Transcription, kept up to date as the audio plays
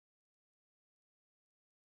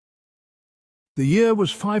The year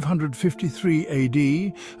was 553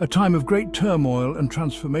 AD, a time of great turmoil and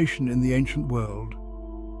transformation in the ancient world.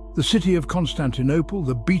 The city of Constantinople,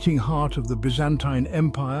 the beating heart of the Byzantine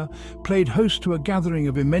Empire, played host to a gathering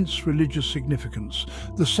of immense religious significance,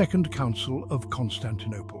 the Second Council of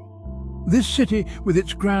Constantinople. This city, with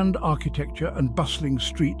its grand architecture and bustling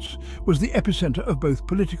streets, was the epicenter of both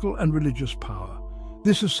political and religious power.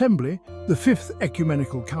 This assembly, the Fifth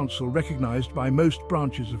Ecumenical Council recognized by most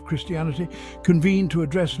branches of Christianity, convened to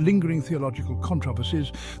address lingering theological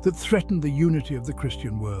controversies that threatened the unity of the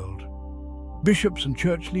Christian world. Bishops and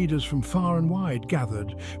church leaders from far and wide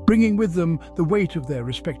gathered, bringing with them the weight of their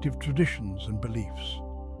respective traditions and beliefs.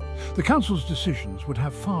 The Council's decisions would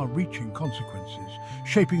have far-reaching consequences,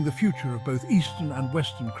 shaping the future of both Eastern and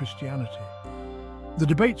Western Christianity. The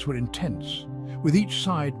debates were intense, with each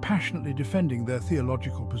side passionately defending their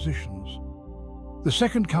theological positions. The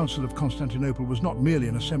Second Council of Constantinople was not merely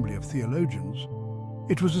an assembly of theologians.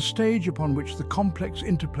 It was a stage upon which the complex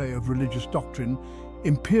interplay of religious doctrine,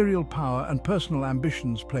 imperial power and personal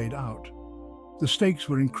ambitions played out. The stakes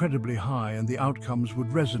were incredibly high and the outcomes would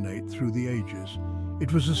resonate through the ages.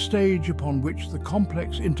 It was a stage upon which the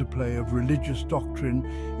complex interplay of religious doctrine,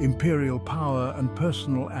 imperial power and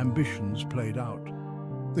personal ambitions played out.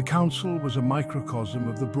 The council was a microcosm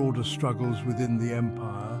of the broader struggles within the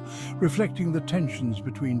empire, reflecting the tensions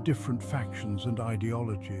between different factions and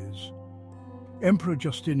ideologies. Emperor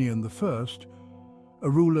Justinian I, a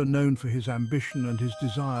ruler known for his ambition and his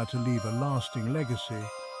desire to leave a lasting legacy,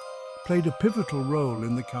 played a pivotal role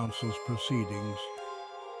in the council's proceedings.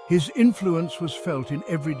 His influence was felt in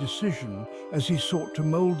every decision as he sought to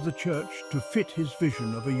mold the church to fit his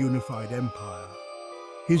vision of a unified empire.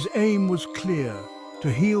 His aim was clear: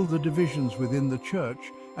 to heal the divisions within the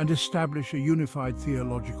church and establish a unified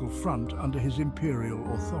theological front under his imperial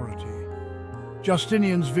authority.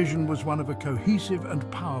 Justinian's vision was one of a cohesive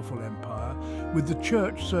and powerful empire, with the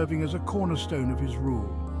church serving as a cornerstone of his rule.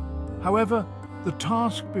 However, the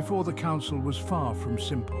task before the council was far from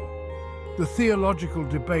simple. The theological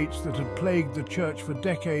debates that had plagued the church for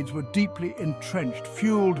decades were deeply entrenched,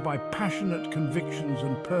 fueled by passionate convictions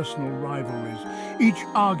and personal rivalries. Each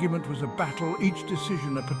argument was a battle, each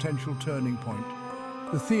decision a potential turning point.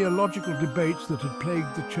 The theological debates that had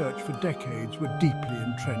plagued the church for decades were deeply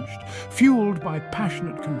entrenched, fueled by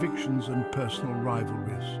passionate convictions and personal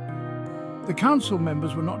rivalries. The council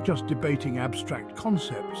members were not just debating abstract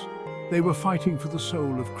concepts, they were fighting for the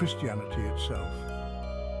soul of Christianity itself.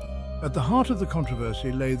 At the heart of the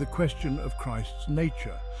controversy lay the question of Christ's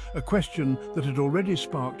nature, a question that had already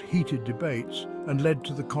sparked heated debates and led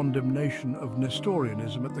to the condemnation of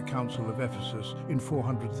Nestorianism at the Council of Ephesus in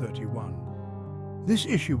 431. This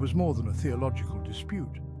issue was more than a theological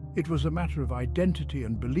dispute. It was a matter of identity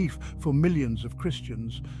and belief for millions of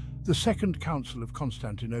Christians. The Second Council of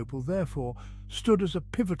Constantinople, therefore, stood as a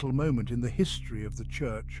pivotal moment in the history of the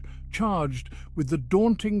Church, charged with the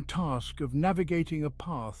daunting task of navigating a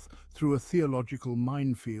path through a theological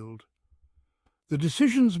minefield. The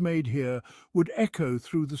decisions made here would echo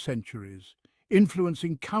through the centuries,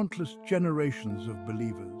 influencing countless generations of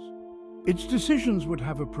believers. Its decisions would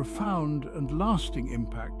have a profound and lasting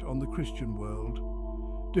impact on the Christian world,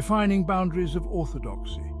 defining boundaries of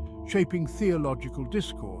orthodoxy, shaping theological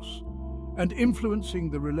discourse, and influencing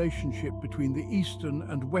the relationship between the Eastern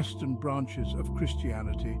and Western branches of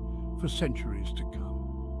Christianity for centuries to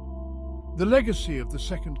come. The legacy of the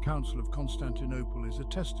Second Council of Constantinople is a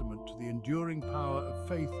testament to the enduring power of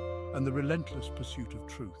faith and the relentless pursuit of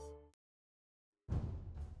truth.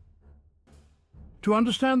 To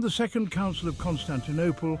understand the Second Council of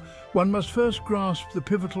Constantinople, one must first grasp the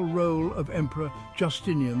pivotal role of Emperor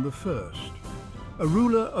Justinian I. A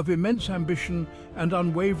ruler of immense ambition and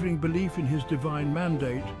unwavering belief in his divine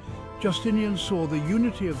mandate, Justinian saw the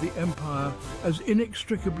unity of the empire as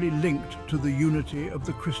inextricably linked to the unity of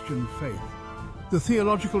the Christian faith. The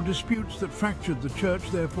theological disputes that fractured the church,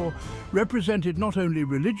 therefore, represented not only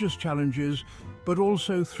religious challenges, but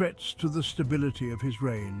also threats to the stability of his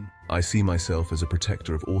reign. I see myself as a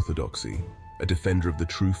protector of orthodoxy, a defender of the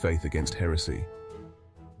true faith against heresy.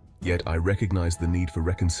 Yet I recognize the need for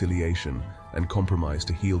reconciliation and compromise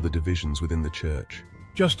to heal the divisions within the church.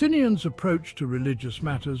 Justinian's approach to religious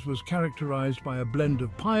matters was characterized by a blend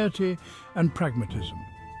of piety and pragmatism.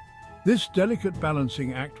 This delicate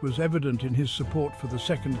balancing act was evident in his support for the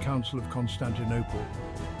Second Council of Constantinople,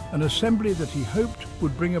 an assembly that he hoped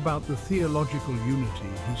would bring about the theological unity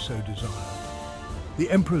he so desired. The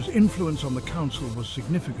emperor's influence on the council was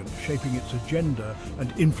significant, shaping its agenda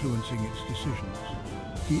and influencing its decisions.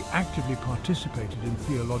 He actively participated in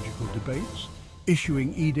theological debates,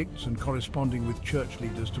 issuing edicts and corresponding with church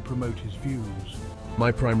leaders to promote his views.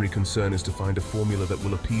 My primary concern is to find a formula that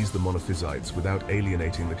will appease the Monophysites without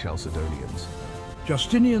alienating the Chalcedonians.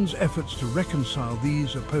 Justinian's efforts to reconcile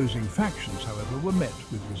these opposing factions, however, were met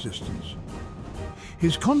with resistance.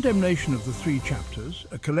 His condemnation of the three chapters,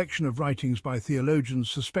 a collection of writings by theologians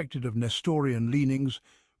suspected of Nestorian leanings,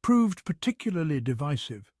 proved particularly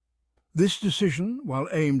divisive. This decision, while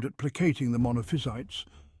aimed at placating the Monophysites,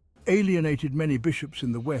 alienated many bishops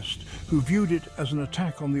in the West who viewed it as an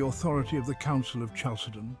attack on the authority of the Council of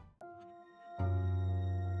Chalcedon.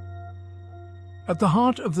 At the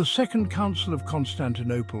heart of the Second Council of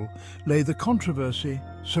Constantinople lay the controversy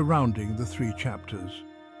surrounding the three chapters.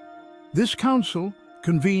 This council,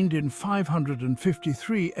 convened in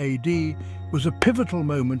 553 AD, was a pivotal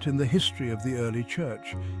moment in the history of the early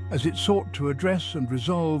Church, as it sought to address and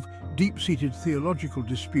resolve deep-seated theological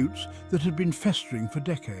disputes that had been festering for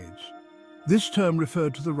decades. This term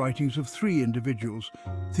referred to the writings of three individuals,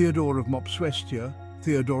 Theodore of Mopsuestia,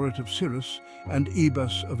 Theodoret of Cyrrhus, and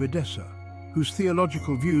Ebus of Edessa, whose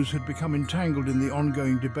theological views had become entangled in the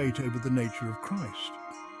ongoing debate over the nature of Christ.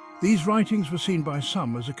 These writings were seen by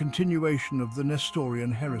some as a continuation of the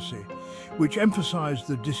Nestorian heresy, which emphasized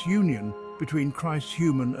the disunion between Christ's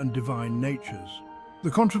human and divine natures. The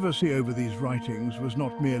controversy over these writings was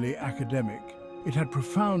not merely academic. It had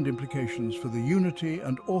profound implications for the unity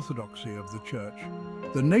and orthodoxy of the Church.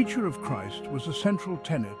 The nature of Christ was a central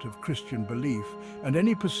tenet of Christian belief, and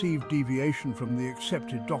any perceived deviation from the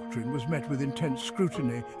accepted doctrine was met with intense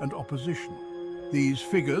scrutiny and opposition. These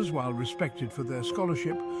figures, while respected for their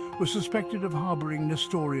scholarship, were suspected of harboring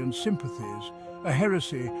Nestorian sympathies, a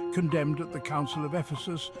heresy condemned at the Council of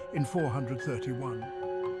Ephesus in 431.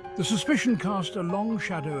 The suspicion cast a long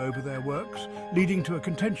shadow over their works, leading to a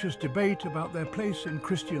contentious debate about their place in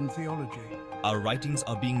Christian theology. Our writings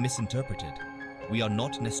are being misinterpreted. We are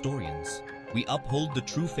not Nestorians. We uphold the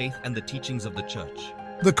true faith and the teachings of the Church.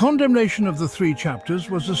 The condemnation of the three chapters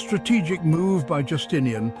was a strategic move by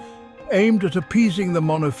Justinian, aimed at appeasing the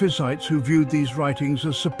Monophysites who viewed these writings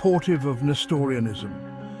as supportive of Nestorianism.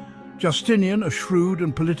 Justinian, a shrewd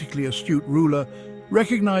and politically astute ruler,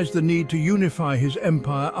 recognized the need to unify his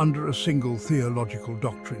empire under a single theological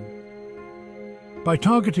doctrine. By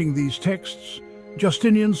targeting these texts,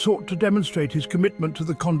 Justinian sought to demonstrate his commitment to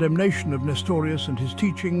the condemnation of Nestorius and his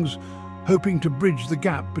teachings, hoping to bridge the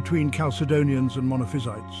gap between Chalcedonians and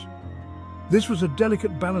Monophysites. This was a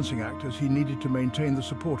delicate balancing act, as he needed to maintain the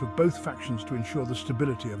support of both factions to ensure the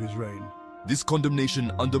stability of his reign. This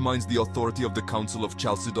condemnation undermines the authority of the Council of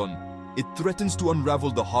Chalcedon. It threatens to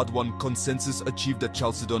unravel the hard-won consensus achieved at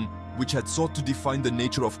Chalcedon, which had sought to define the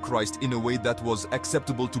nature of Christ in a way that was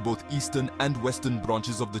acceptable to both Eastern and Western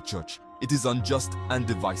branches of the Church. It is unjust and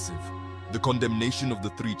divisive. The condemnation of the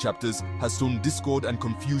three chapters has sown discord and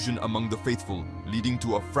confusion among the faithful, leading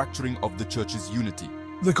to a fracturing of the Church's unity.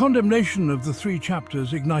 The condemnation of the three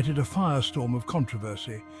chapters ignited a firestorm of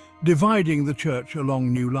controversy, dividing the Church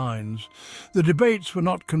along new lines. The debates were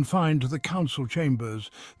not confined to the council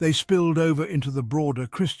chambers. They spilled over into the broader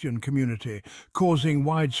Christian community, causing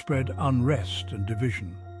widespread unrest and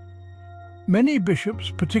division. Many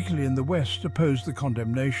bishops, particularly in the West, opposed the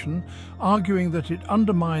condemnation, arguing that it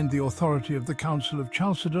undermined the authority of the Council of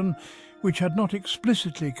Chalcedon, which had not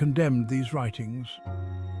explicitly condemned these writings.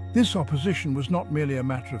 This opposition was not merely a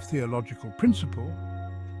matter of theological principle,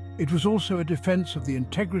 it was also a defense of the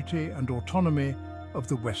integrity and autonomy of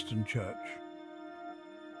the Western Church.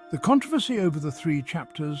 The controversy over the three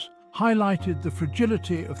chapters highlighted the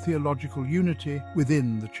fragility of theological unity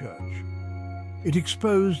within the Church. It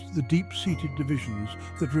exposed the deep-seated divisions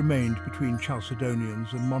that remained between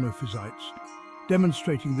Chalcedonians and Monophysites,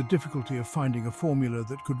 demonstrating the difficulty of finding a formula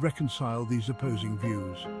that could reconcile these opposing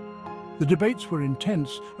views. The debates were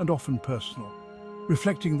intense and often personal,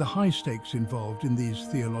 reflecting the high stakes involved in these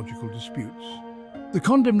theological disputes. The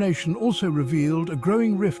condemnation also revealed a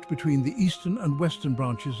growing rift between the Eastern and Western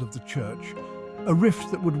branches of the Church, a rift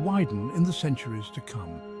that would widen in the centuries to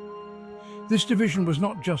come. This division was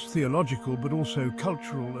not just theological but also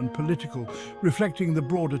cultural and political, reflecting the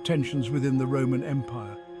broader tensions within the Roman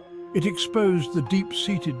Empire. It exposed the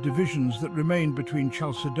deep-seated divisions that remained between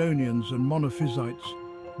Chalcedonians and Monophysites,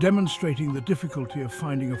 demonstrating the difficulty of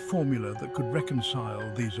finding a formula that could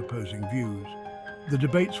reconcile these opposing views. The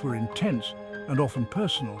debates were intense and often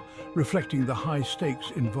personal, reflecting the high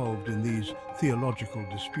stakes involved in these theological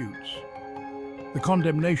disputes. The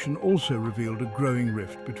condemnation also revealed a growing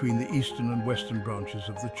rift between the Eastern and Western branches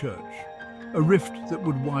of the Church, a rift that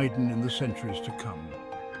would widen in the centuries to come.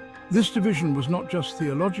 This division was not just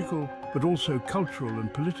theological, but also cultural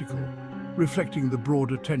and political. reflecting the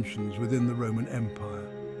broader tensions within the Roman Empire.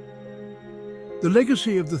 The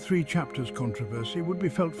legacy of the three chapters controversy would be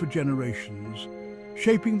felt for generations,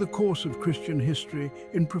 shaping the course of Christian history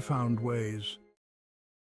in profound ways.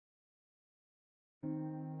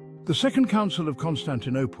 The Second Council of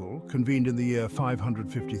Constantinople, convened in the year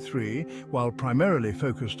 553, while primarily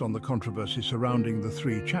focused on the controversy surrounding the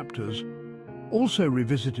three chapters, also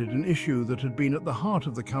revisited an issue that had been at the heart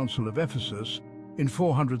of the Council of Ephesus in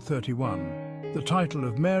 431, the title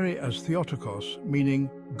of Mary as Theotokos, meaning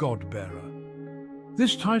God-bearer.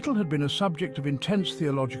 This title had been a subject of intense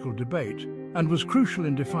theological debate and was crucial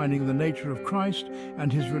in defining the nature of Christ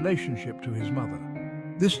and his relationship to his mother.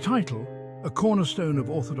 This title, a cornerstone of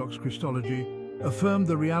Orthodox Christology, affirmed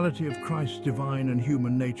the reality of Christ's divine and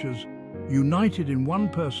human natures, united in one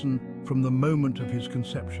person from the moment of his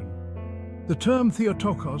conception. The term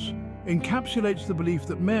Theotokos encapsulates the belief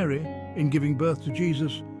that Mary, in giving birth to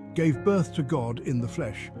Jesus, gave birth to God in the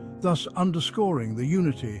flesh, thus underscoring the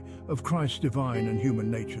unity of Christ's divine and human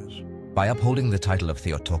natures. By upholding the title of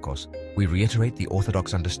Theotokos, we reiterate the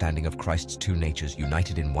Orthodox understanding of Christ's two natures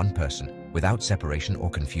united in one person, without separation or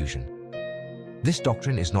confusion. This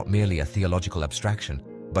doctrine is not merely a theological abstraction,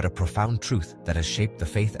 but a profound truth that has shaped the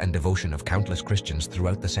faith and devotion of countless Christians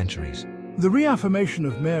throughout the centuries. The reaffirmation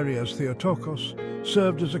of Mary as Theotokos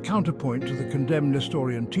served as a counterpoint to the condemned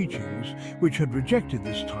Nestorian teachings, which had rejected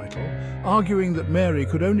this title, arguing that Mary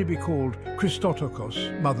could only be called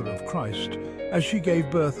Christotokos, Mother of Christ, as she gave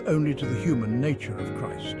birth only to the human nature of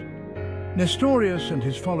Christ. Nestorius and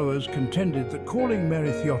his followers contended that calling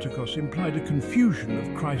Mary Theotokos implied a confusion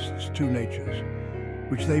of Christ's two natures,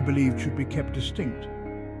 which they believed should be kept distinct.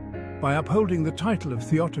 By upholding the title of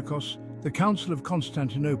Theotokos, the Council of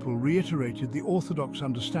Constantinople reiterated the Orthodox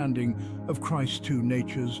understanding of Christ's two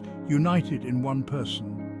natures, united in one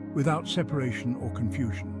person, without separation or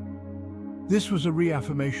confusion. This was a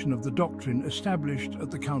reaffirmation of the doctrine established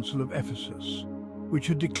at the Council of Ephesus, which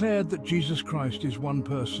had declared that Jesus Christ is one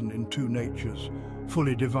person in two natures,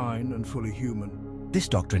 fully divine and fully human. This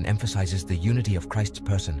doctrine emphasizes the unity of Christ's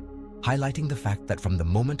person, highlighting the fact that from the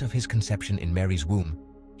moment of his conception in Mary's womb,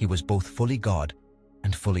 he was both fully God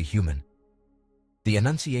and fully human. The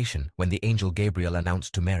Annunciation, when the angel Gabriel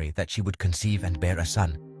announced to Mary that she would conceive and bear a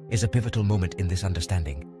son, is a pivotal moment in this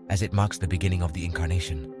understanding, as it marks the beginning of the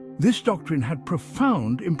Incarnation. This doctrine had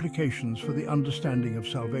profound implications for the understanding of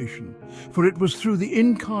salvation, for it was through the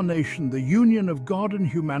Incarnation, the union of God and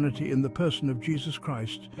humanity in the person of Jesus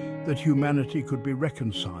Christ, that humanity could be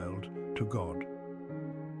reconciled to God.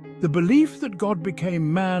 The belief that God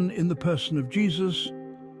became man in the person of Jesus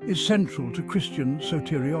is central to Christian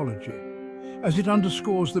soteriology, as it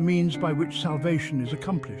underscores the means by which salvation is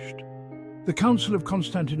accomplished. The Council of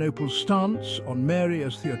Constantinople's stance on Mary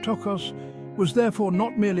as Theotokos was therefore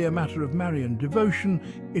not merely a matter of Marian devotion,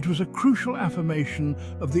 it was a crucial affirmation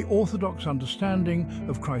of the Orthodox understanding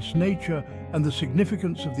of Christ's nature and the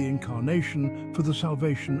significance of the Incarnation for the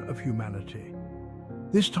salvation of humanity.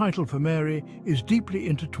 This title for Mary is deeply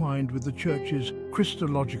intertwined with the Church's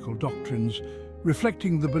Christological doctrines,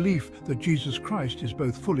 reflecting the belief that Jesus Christ is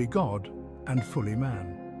both fully God and fully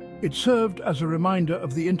man. It served as a reminder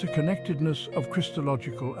of the interconnectedness of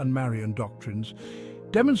Christological and Marian doctrines,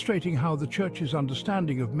 demonstrating how the Church's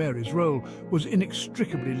understanding of Mary's role was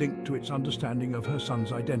inextricably linked to its understanding of her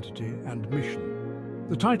son's identity and mission.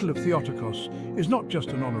 The title of Theotokos is not just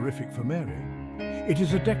an honorific for Mary. It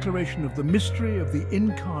is a declaration of the mystery of the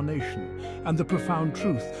Incarnation and the profound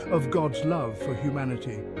truth of God's love for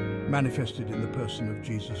humanity, manifested in the person of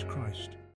Jesus Christ.